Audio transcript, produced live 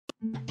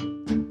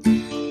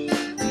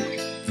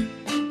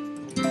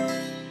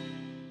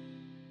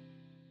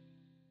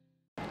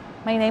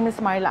My name is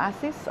Marla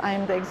Asis.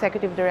 I'm the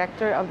Executive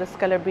Director of the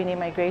Scalabrini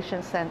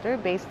Migration Center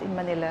based in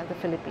Manila, the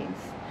Philippines.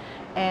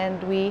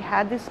 And we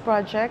had this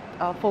project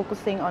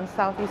focusing on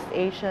Southeast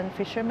Asian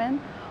fishermen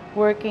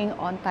working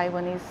on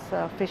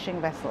Taiwanese fishing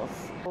vessels.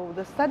 So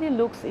the study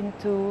looks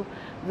into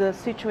the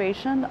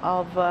situation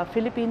of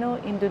Filipino,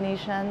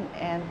 Indonesian,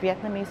 and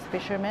Vietnamese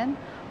fishermen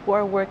who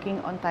are working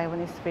on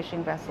Taiwanese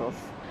fishing vessels.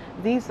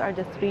 These are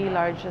the three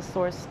largest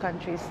source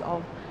countries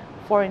of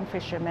foreign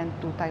fishermen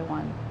to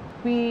Taiwan.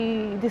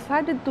 We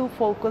decided to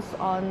focus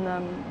on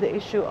the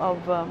issue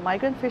of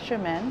migrant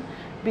fishermen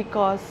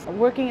because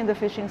working in the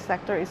fishing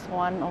sector is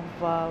one of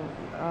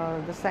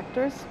the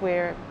sectors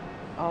where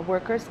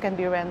workers can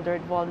be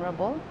rendered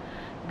vulnerable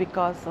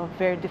because of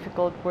very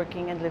difficult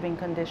working and living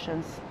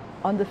conditions.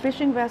 On the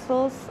fishing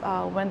vessels,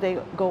 when they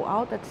go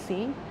out at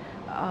sea,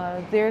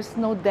 there's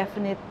no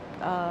definite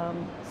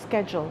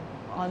schedule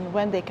on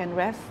when they can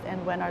rest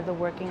and when are the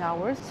working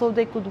hours. So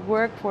they could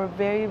work for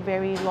very,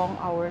 very long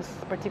hours,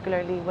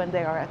 particularly when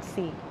they are at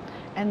sea.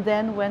 And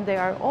then when they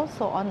are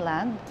also on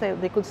land, so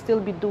they could still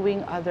be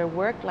doing other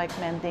work like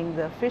mending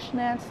the fish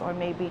nets or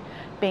maybe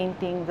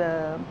painting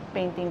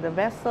the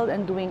vessel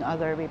and doing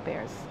other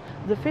repairs.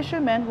 The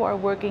fishermen who are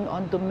working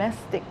on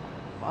domestic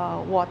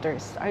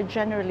waters are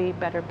generally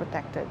better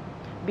protected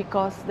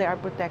because they are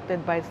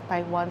protected by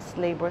Taiwan's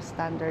Labor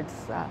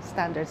Standards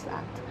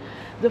Act.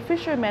 The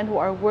fishermen who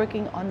are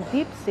working on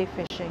deep sea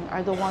fishing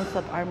are the ones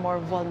that are more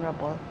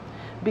vulnerable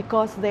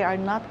because they are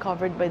not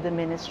covered by the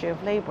Ministry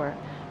of Labor.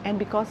 And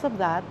because of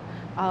that,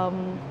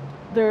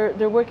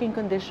 their working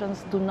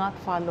conditions do not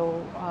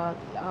follow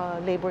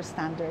labor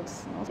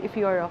standards. If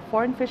you are a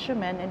foreign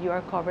fisherman and you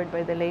are covered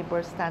by the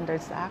Labor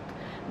Standards Act,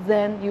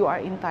 then you are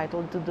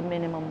entitled to the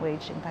minimum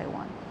wage in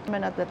Taiwan.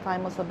 And at the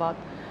time was about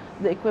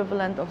the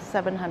equivalent of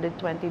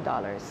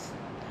 $720.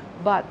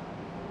 But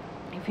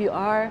if you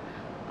are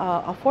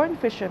a foreign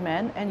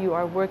fisherman and you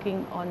are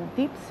working on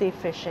deep sea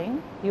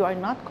fishing, you are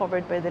not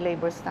covered by the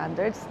labor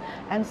standards,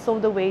 and so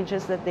the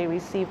wages that they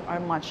receive are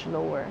much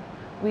lower.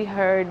 We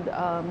heard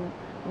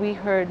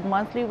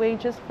monthly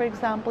wages, for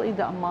example, in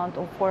the amount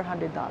of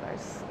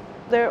 $400.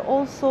 There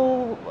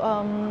also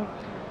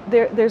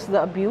there's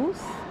the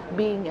abuse,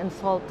 being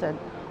insulted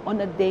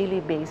on a daily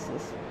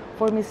basis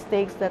for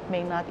mistakes that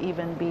may not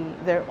even be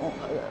their own,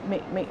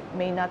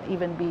 may not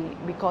even be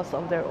because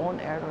of their own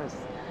errors.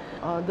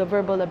 The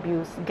verbal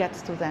abuse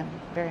gets to them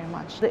very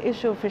much. The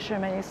issue of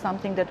fishermen is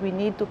something that we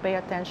need to pay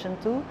attention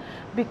to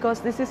because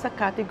this is a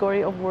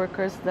category of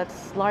workers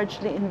that's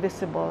largely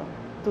invisible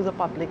to the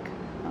public.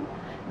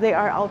 They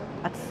are out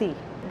at sea.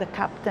 The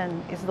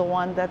captain is the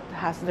one that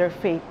has their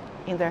fate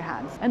in their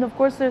hands. And of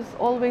course, there's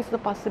always the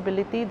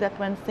possibility that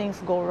when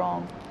things go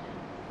wrong,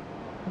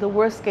 the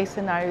worst case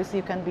scenario is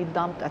you can be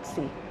dumped at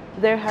sea.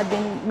 There have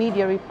been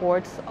media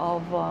reports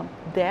of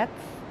deaths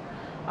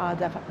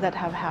that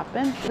have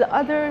happened. The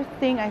other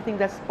thing I think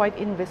that's quite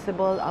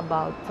invisible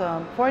about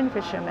foreign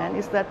fishermen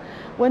is that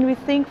when we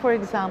think, for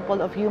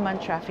example, of human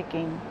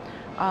trafficking,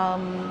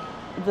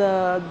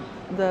 the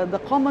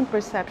common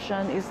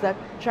perception is that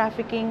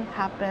trafficking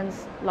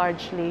happens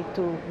largely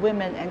to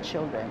women and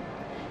children.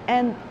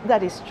 And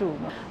that is true.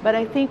 But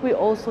I think we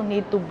also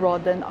need to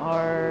broaden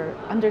our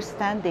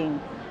understanding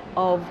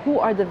of who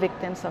are the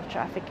victims of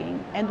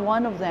trafficking. And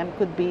one of them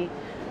could be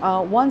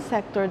one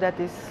sector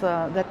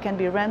that can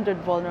be rendered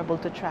vulnerable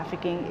to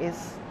trafficking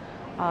is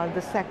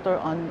the sector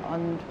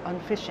on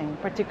fishing,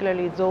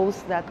 particularly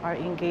those that are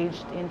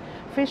engaged in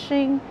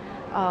fishing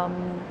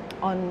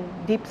on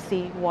deep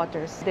sea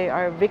waters. They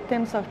are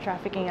victims of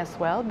trafficking as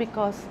well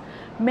because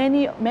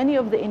many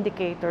of the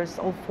indicators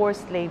of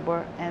forced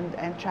labor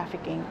and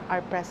trafficking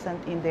are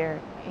present in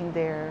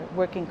their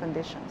working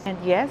conditions. And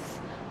yes,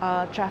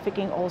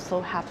 trafficking also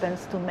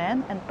happens to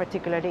men, and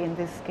particularly in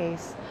this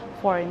case,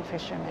 foreign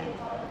fishermen.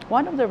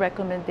 One of the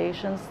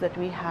recommendations that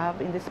we have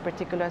in this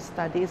particular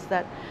study is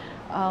that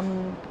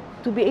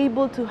to be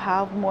able to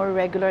have more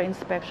regular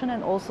inspection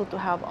and also to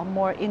have a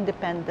more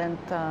independent,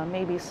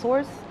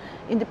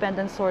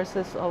 independent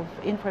sources of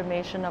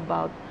information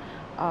about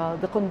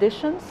the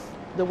conditions,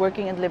 the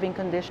working and living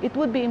conditions, it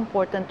would be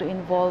important to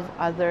involve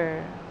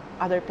other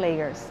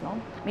players, no?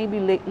 Maybe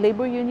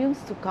labor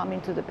unions to come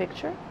into the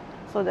picture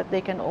so that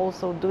they can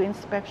also do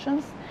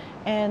inspections.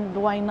 And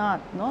why not,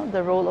 no?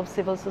 The role of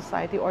civil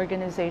society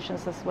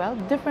organizations as well.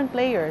 Different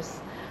players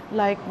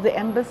like the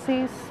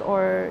embassies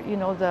or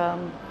the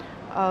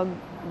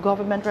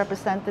government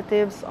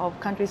representatives of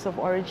countries of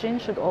origin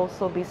should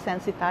also be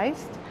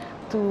sensitized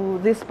to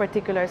this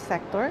particular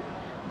sector,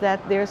 that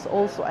there's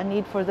also a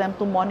need for them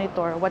to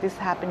monitor what is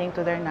happening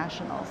to their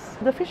nationals.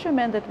 The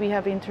fishermen that we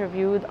have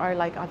interviewed are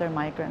like other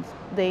migrants.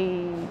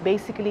 They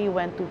basically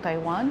went to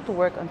Taiwan to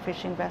work on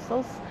fishing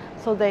vessels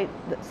so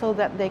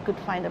that they could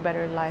find a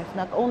better life,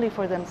 not only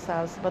for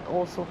themselves, but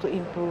also to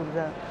improve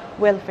the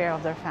welfare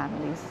of their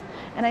families.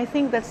 And I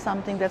think that's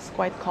something that's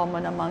quite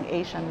common among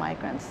Asian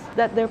migrants,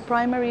 that their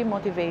primary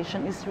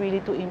motivation is really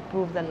to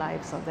improve the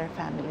lives of their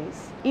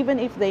families. Even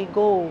if they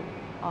go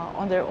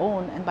on their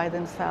own and by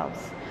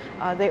themselves,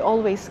 they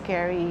always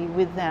carry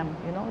with them,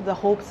 the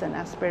hopes and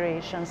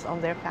aspirations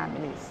of their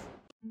families.